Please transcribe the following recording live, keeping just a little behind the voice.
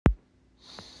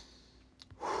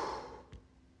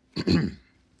Alright,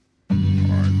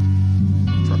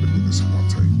 try to do this in one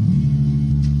take.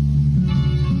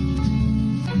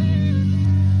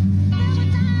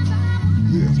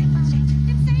 Yeah.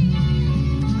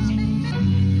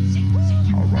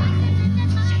 Alright.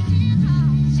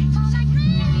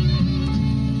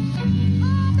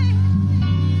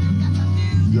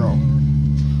 Yo.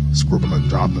 Scribble and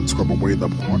drop and scrub away the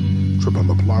part. Trip on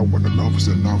the ply when enough is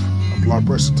enough. Apply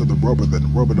pressure to the rubber,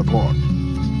 then rub it apart.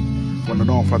 When it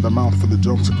off at the mouth for the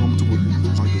jump to come to a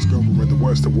conclusion like discovery the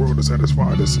Western world is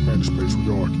satisfied as Spanish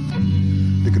patriarch.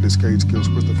 Nicolas Cage kills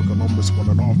Christopher Columbus when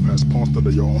it off past Ponce de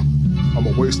Leon. I'm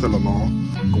away still along,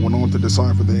 going on to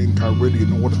decipher the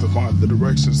Enchiridion in order to find the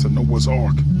directions to Noah's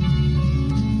Ark.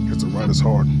 It's the writer's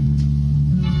heart.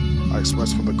 I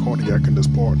express from the cardiac in this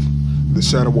part. In the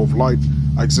shadow of light,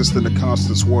 I exist in a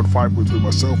constant sword fight between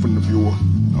myself and the viewer.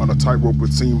 On a tightrope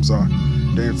it seems I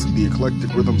dance to the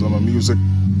eclectic rhythms of my music,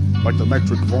 like the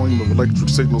metric volume of electric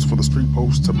signals for the street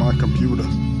post to my computer.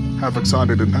 Half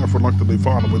excited and half reluctantly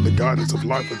following the guidance of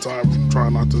life and time,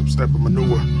 trying not to step in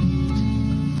manure.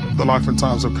 The life and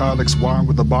times of Kylix Y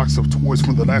with a box of toys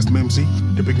from the last Mimsy,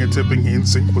 dipping and tipping in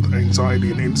sync with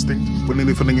anxiety and instinct, when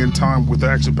anything in time with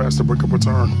action past the brink of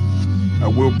return. I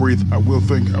will breathe, I will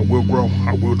think, I will grow,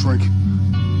 I will drink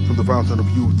from the fountain of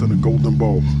youth in a golden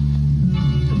bowl,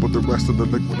 and put the rest of the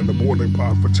liquid in the boiling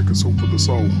pot for chicken soup for the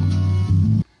soul.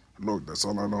 Look, that's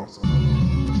all I know.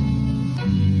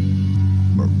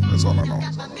 Look, that's all I know.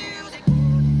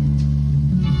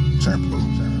 CHAMPLOO.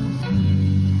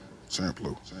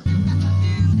 CHAMPLOO.